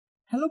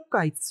Hello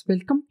guys,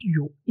 welcome to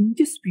you. In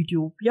this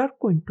video, we are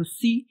going to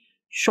see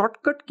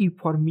shortcut key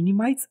for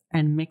minimize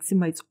and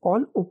maximize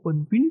all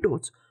open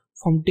windows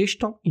from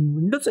desktop in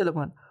Windows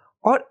 11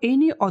 or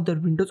any other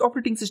Windows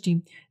operating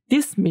system.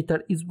 This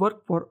method is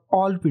work for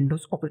all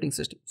Windows operating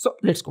system. So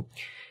let's go.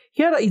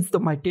 Here is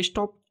my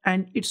desktop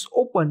and it's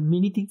open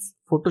many things: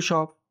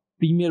 Photoshop,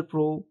 Premiere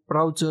Pro,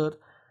 browser,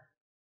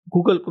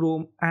 Google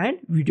Chrome and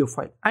video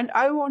file, and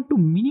I want to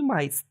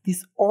minimize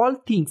these all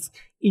things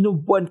in a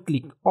one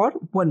click or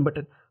one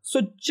button.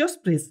 So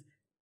just press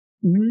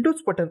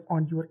Windows button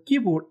on your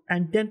keyboard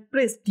and then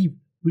press the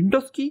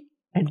Windows key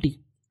and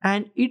D,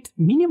 and it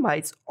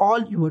minimize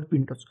all your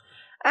windows.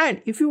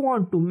 And if you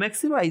want to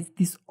maximize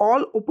this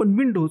all open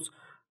windows,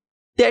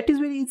 that is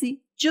very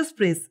easy. Just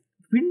press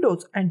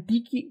Windows and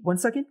D key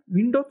once again,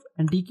 Windows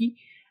and D key,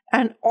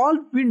 and all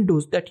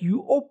windows that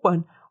you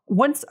open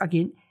once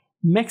again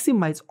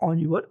maximize on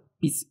your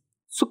PC.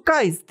 So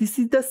guys, this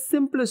is the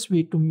simplest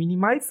way to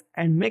minimize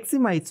and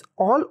maximize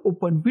all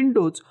open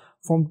windows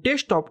from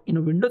desktop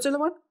in Windows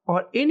 11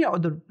 or any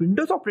other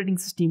Windows operating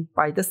system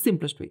by the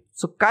simplest way.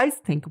 So guys,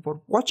 thank you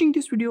for watching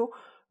this video.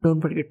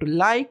 Don't forget to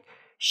like,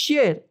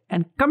 share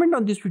and comment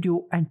on this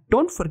video, and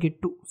don't forget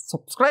to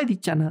subscribe the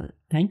channel.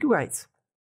 Thank you guys.